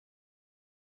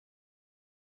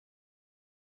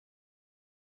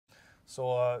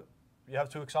So you have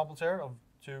two examples here of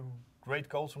two great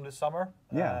goals from this summer.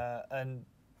 Yeah. And,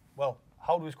 well,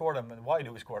 how do we score them and why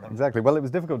do we score them? Exactly. Well, it was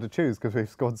difficult to choose because we've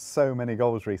scored so many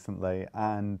goals recently,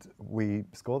 and we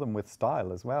score them with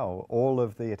style as well. All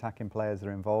of the attacking players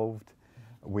are involved.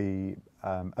 We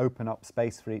open up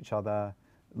space for each other,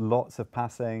 lots of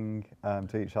passing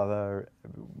to each other.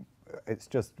 It's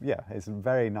just, yeah, it's a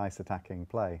very nice attacking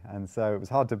play. And so it was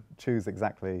hard to choose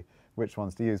exactly which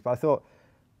ones to use. But I thought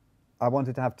I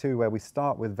wanted to have two where we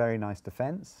start with very nice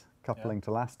defence, coupling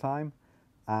to last time,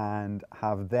 and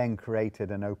have then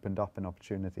created and opened up an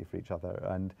opportunity for each other.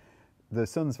 And the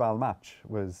Sundsvall match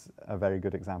was a very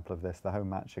good example of this, the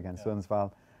home match against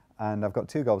Sundsvall. And I've got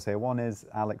two goals here. One is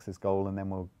Alex's goal, and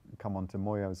then we'll come on to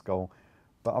Moyo's goal.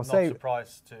 But I'll say, not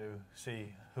surprised to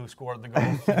see who scored the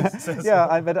goal.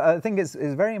 Yeah, but I think it's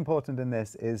very important in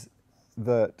this is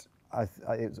that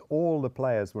it's all the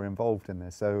players were involved in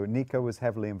this. So Nico was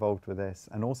heavily involved with this,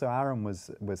 and also Aaron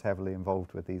was heavily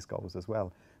involved with these goals as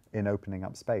well in opening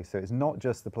up space. So it's not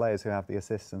just the players who have the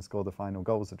assists and score the final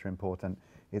goals that are important.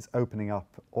 It's opening up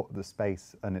the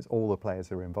space, and it's all the players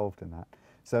who are involved in that.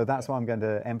 So that's what I'm going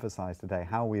to emphasise today,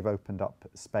 how we've opened up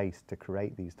space to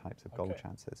create these types of goal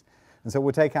chances. And so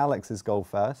we'll take Alex's goal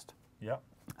first. Yeah.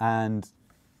 And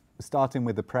starting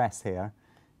with the press here,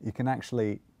 you can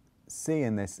actually see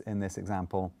in this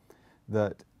example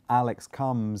that Alex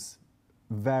comes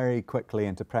very quickly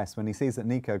into press. When he sees that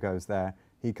Nico goes there,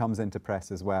 he comes into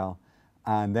press as well,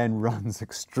 and then runs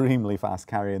extremely fast,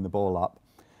 carrying the ball up.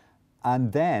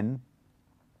 And then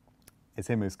it's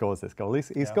him who scores this goal.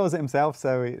 He scores it himself,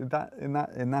 so in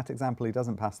that example he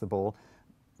doesn't pass the ball.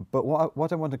 But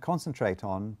what I want to concentrate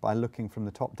on by looking from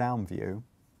the top-down view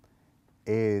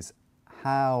is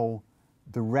how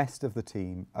the rest of the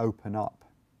team open up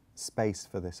space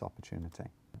for this opportunity.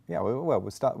 Yeah, well, we'll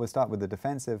start with the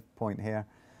defensive point here.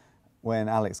 When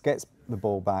Alex gets the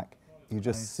ball back, you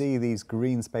just see these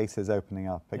green spaces opening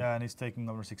up. Yeah, and he's taking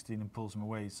number 16 and pulls him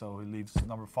away, so he leaves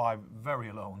number 5 very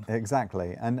alone.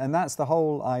 Exactly, and that's the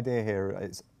whole idea here.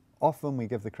 It's often we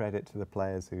give the credit to the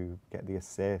players who get the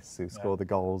assists, who score the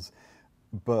goals,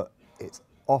 but it's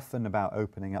often about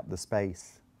opening up the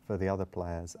space for the other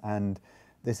players. And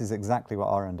this is exactly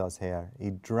what Aaron does here.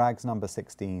 He drags number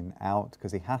 16 out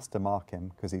because he has to mark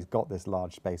him because he's got this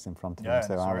large space in front of him,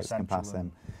 so Alex can pass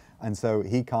him. And so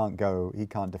he can't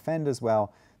defend as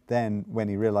well. Then when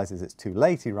he realizes it's too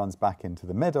late, he runs back into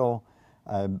the middle.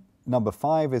 Number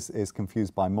 5 is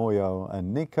confused by Moyo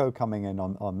and Nico coming in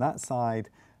on that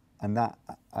side. And that,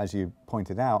 as you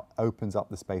pointed out, opens up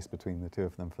the space between the two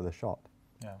of them for the shot.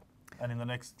 Yeah. And in the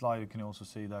next slide, you can also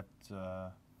see that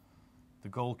the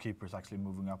goalkeeper is actually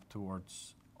moving up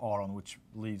towards Aaron, which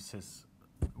leaves his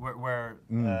where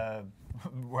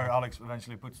Alex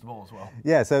eventually puts the ball as well.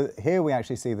 Yeah, so here we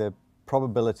actually see the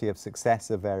probability of success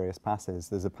of various passes.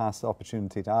 There's a pass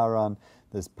opportunity to Aaron,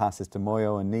 there's passes to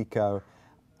Moyo and Nico,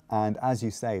 and as you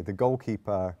say, the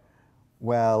goalkeeper,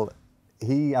 well,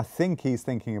 I think he's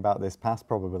thinking about this pass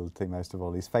probability most of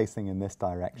all. He's facing in this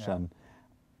direction,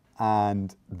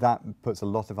 and that puts a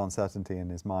lot of uncertainty in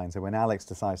his mind. So when Alex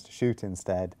decides to shoot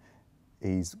instead,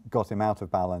 he's got him out of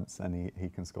balance, and he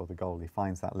can score the goal. He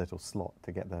finds that little slot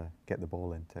to get the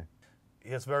ball into.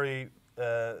 He has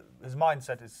his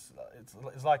mindset is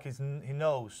it's like he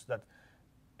knows that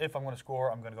if I'm going to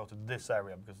score, I'm going to go to this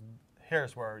area because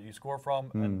here's where you score from,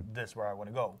 and this is where I want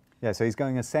to go. Yeah, so he's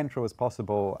going as central as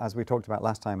possible. As we talked about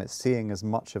last time, it's seeing as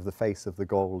much of the face of the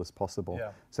goal as possible.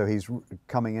 Yeah. So he's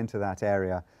coming into that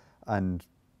area, and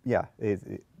yeah,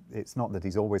 it's not that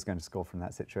he's always going to score from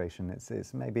that situation.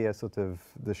 It's maybe a sort of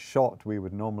the shot we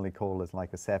would normally call as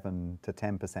like a 7 to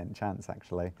 10% chance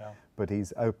actually. Yeah. But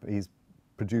he's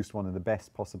produced one of the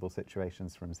best possible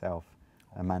situations for himself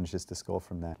and manages to score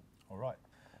from there. All right.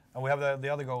 And we have the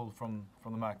other goal from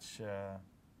the match,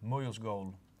 Moyo's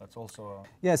goal. That's also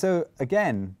yeah, so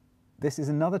again, this is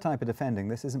another type of defending.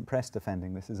 This isn't press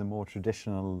defending. This is a more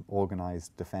traditional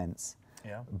organised defence.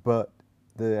 Yeah. But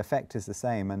the effect is the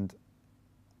same. And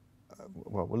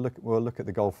well, we'll look at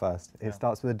the goal first. It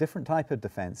starts with a different type of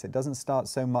defence. It doesn't start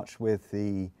so much with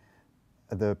the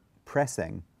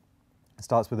pressing. It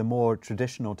starts with a more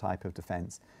traditional type of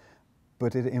defence,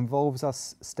 but it involves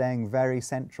us staying very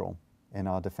central in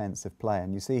our defensive play.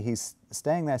 And you see he's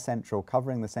staying there central,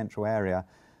 covering the central area.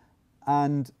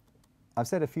 And I've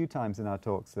said a few times in our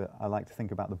talks that I like to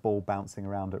think about the ball bouncing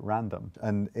around at random.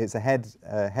 And it's a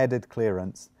headed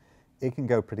clearance. It can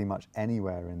go pretty much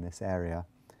anywhere in this area.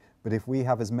 But if we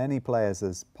have as many players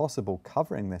as possible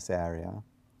covering this area,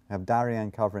 have Darian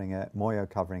covering it, Moyo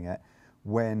covering it,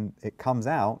 when it comes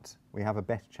out, we have a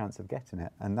better chance of getting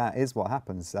it. And that is what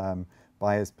happens.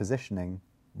 by his positioning,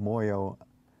 Moyo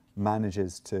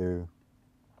manages to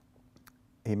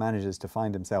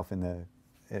find himself in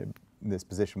this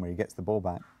position where he gets the ball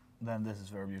back. Then this is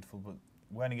very beautiful, but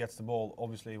when he gets the ball,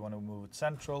 obviously you want to move it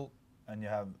central, and you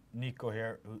have Nico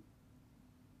here who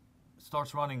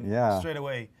starts running straight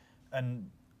away, and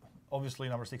obviously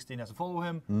number 16 has to follow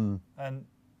him, and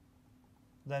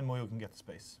then Moyo can get the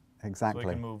space. Exactly. So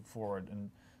he can move forward, and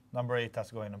number 8 has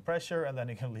to go in and pressure, and then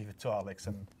he can leave it to Alex,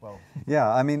 and well.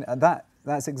 Yeah, I mean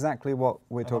that's exactly what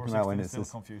we're talking about when it's still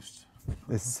confused.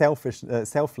 This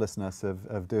selflessness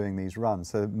of doing these runs.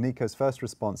 So Nico's first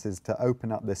response is to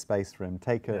open up this space for him,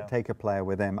 take a player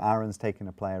with him. Aaron's taking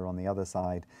a player on the other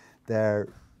side. They're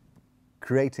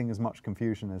creating as much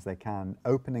confusion as they can,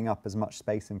 opening up as much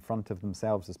space in front of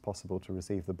themselves as possible to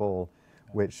receive the ball,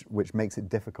 which makes it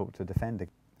difficult to defend.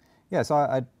 Yeah, so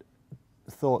I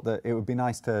thought that it would be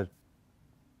nice to,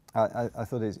 I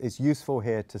thought it's useful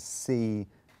here to see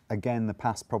again the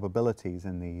pass probabilities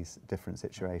in these different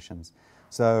situations.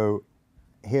 So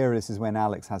here this is when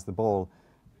Alex has the ball,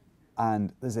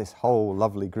 and there's this whole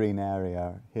lovely green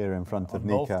area here in front of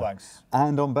Nico. On both flanks.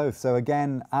 And on both. So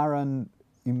again, Aaron,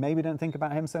 you maybe don't think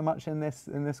about him so much in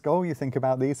this goal. You think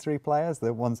about these 3 players,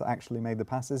 the ones that actually made the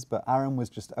passes, but Aaron was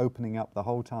just opening up the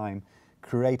whole time,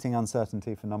 creating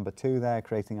uncertainty for number 2 there,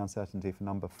 creating uncertainty for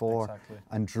number 4,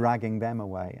 and dragging them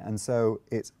away. And so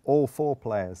it's all 4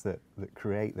 players that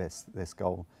create this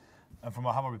goal. And from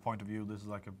a Hammarby point of view, this is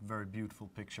like a very beautiful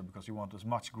picture, because you want as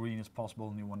much green as possible,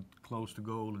 and you want close to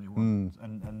goal, and you want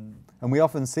and we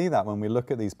often see that when we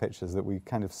look at these pictures, that we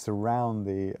kind of surround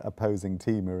the opposing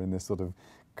team who are in this sort of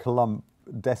clump,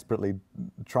 desperately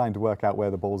trying to work out where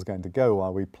the ball's going to go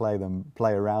while we play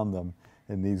around them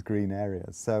in these green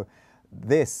areas. So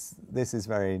this is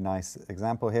very nice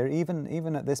example here.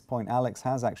 Even at this point, Alex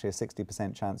has actually a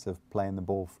 60% chance of playing the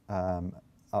ball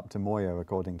up to Moyo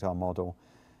according to our model.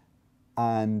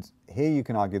 And here you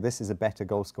can argue this is a better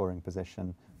goal-scoring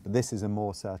position, but this is a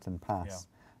more certain pass.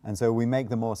 Yeah. And so we make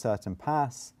the more certain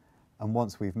pass, and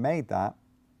once we've made that,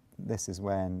 this is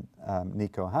when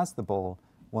Nico has the ball.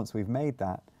 Once we've made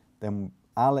that, then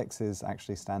Alex is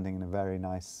actually standing in a very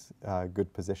nice,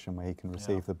 good position where he can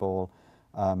receive the ball.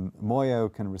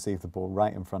 Moyo can receive the ball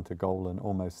right in front of goal, and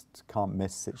almost can't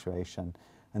miss situation.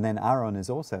 And then Aaron is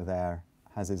also there,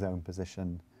 has his own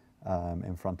position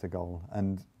in front of goal.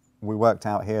 And we worked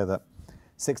out here that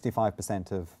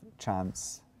 65% of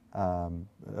chance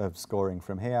of scoring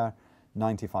from here,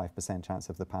 95% chance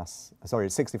of the pass, sorry,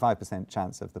 65%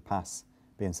 chance of the pass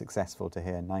being successful to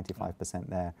here, 95%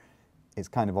 there. It's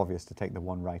kind of obvious to take the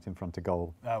one right in front of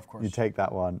goal. Of course. You take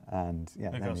that one, and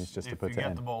then it's just to put it in. If you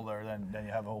get the ball there, then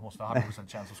you have almost 100%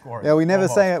 chance of scoring. Yeah, we never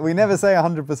say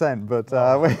 100%, but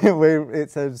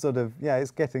it's a sort of,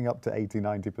 it's getting up to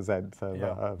 80-90%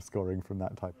 of scoring from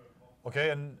that type.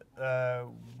 Okay, and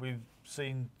we've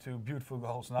seen 2 beautiful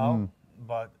goals now,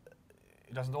 but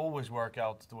it doesn't always work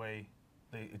out the way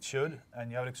it should. And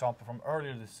you have an example from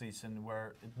earlier this season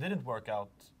where it didn't work out,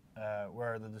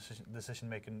 where the decision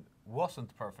making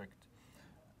wasn't perfect.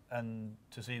 And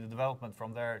to see the development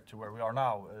from there to where we are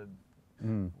now,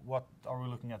 what are we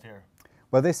looking at here?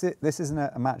 Well, this isn't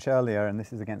a match earlier, and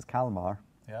this is against Kalmar.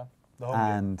 Yeah, the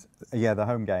home game. Yeah, the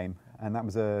home game, and that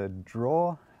was a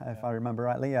draw, if I remember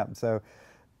rightly. Yeah, so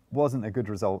wasn't a good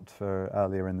result for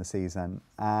earlier in the season,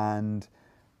 and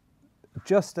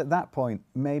just at that point,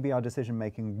 maybe our decision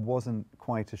making wasn't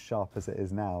quite as sharp as it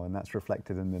is now, and that's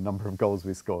reflected in the number of goals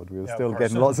we scored. We were still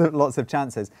getting lots of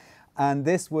chances, and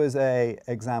this was a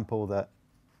example that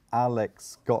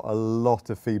Alex got a lot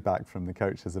of feedback from the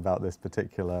coaches about this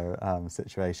particular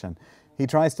situation. He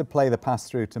tries to play the pass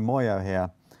through to Moyo here,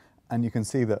 and you can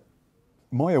see that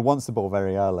Moyo wants the ball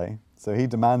very early, so he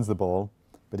demands the ball,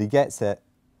 but he gets it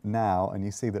now, and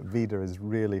you see that Vida is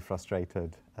really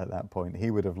frustrated at that point. He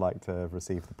would have liked to have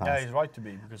received the pass. Yeah, he's right to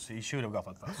be, because he should have got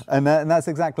that pass. And that's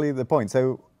exactly the point.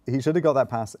 So he should have got that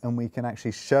pass, and we can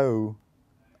actually show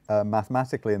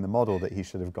mathematically in the model that he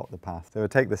should have got the pass. So we'll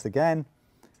take this again.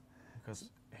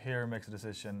 Because here makes a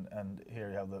decision, and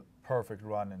here you have the perfect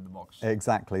run in the box.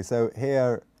 Exactly. So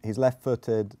here he's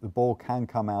left-footed. The ball can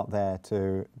come out there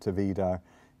to Vida.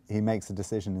 He makes a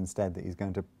decision instead that he's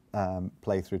going to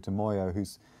play through to Moyo,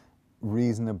 who's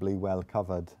reasonably well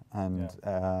covered, and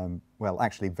well,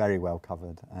 actually very well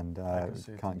covered, and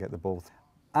can't get the ball.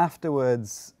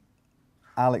 Afterwards,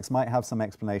 Alex might have some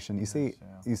explanation. You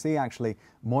see, actually,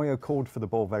 Moyo called for the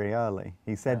ball very early.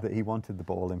 He said that he wanted the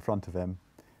ball in front of him.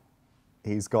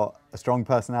 He's got a strong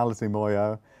personality,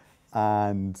 Moyo,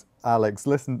 and Alex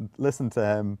listened to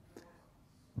him,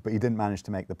 but he didn't manage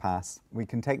to make the pass. We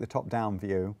can take the top-down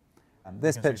view,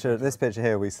 This picture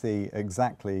here, we see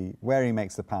exactly where he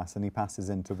makes the pass, and he passes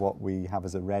into what we have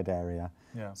as a red area.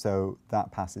 Yeah. So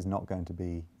that pass is not going to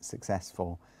be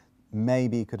successful.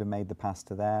 Maybe he could have made the pass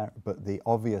to there, but the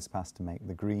obvious pass to make,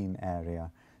 the green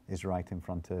area, is right in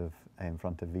front of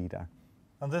Vida.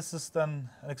 And this is then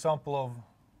an example of,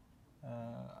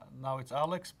 now it's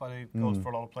Alex, but it goes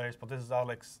for a lot of players, but this is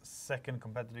Alex's second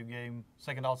competitive game,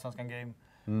 second Allsvenskan game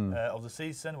of the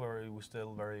season, where he was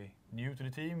still very new to the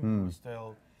team. He was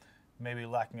still maybe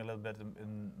lacking a little bit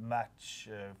in match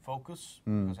focus,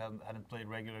 because he hadn't played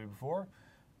regularly before.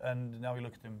 And now you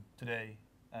look at him today,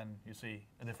 and you see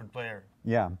a different player.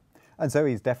 Yeah, and so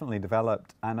he's definitely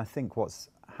developed, and I think what's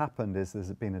happened is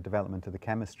there's been a development of the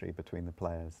chemistry between the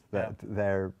players. That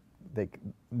they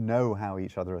know how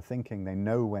each other are thinking, they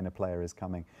know when a player is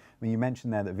coming. I mean, you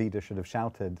mentioned there that Vida should have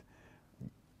shouted,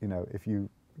 you know, if you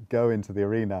go into the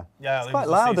arena. Yeah, it's quite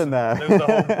loud in there. There's the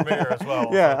home premiere as well.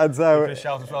 Yeah, so and so you can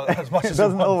shout as, well, as much as it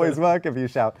doesn't you want always to. work if you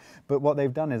shout. But what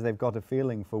they've done is they've got a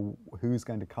feeling for who's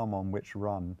going to come on which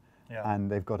run,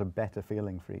 and they've got a better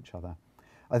feeling for each other.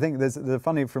 I think there's the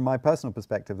funny, from my personal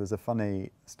perspective, there's a funny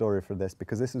story for this,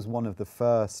 because this was one of the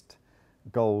first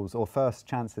goals or first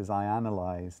chances I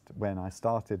analysed when I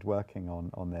started working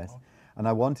on this. And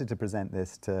I wanted to present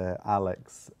this to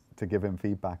Alex to give him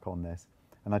feedback on this.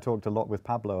 And I talked a lot with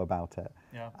Pablo about it.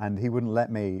 Yeah. And he wouldn't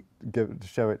let me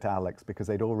show it to Alex, because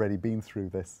they'd already been through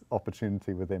this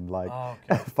opportunity with him like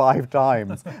 5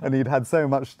 times. And he'd had so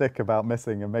much stick about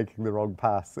missing and making the wrong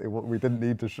pass. We didn't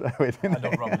need to show it. I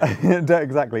don't rub it in.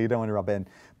 Exactly, you don't want to rub in.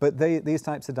 But these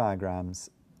types of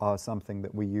diagrams are something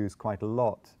that we use quite a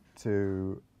lot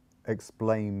to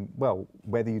explain, well,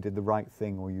 whether you did the right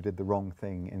thing or you did the wrong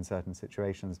thing in certain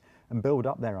situations, and build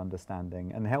up their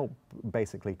understanding and help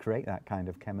basically create that kind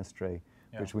of chemistry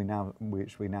which we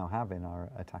now have in our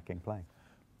attacking play.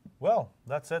 Well,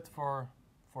 that's it for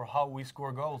how we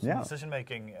score goals in decision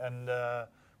making, and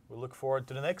we look forward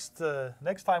to the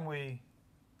next time we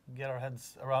get our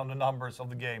heads around the numbers of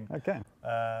the game. Okay.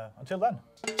 Until then.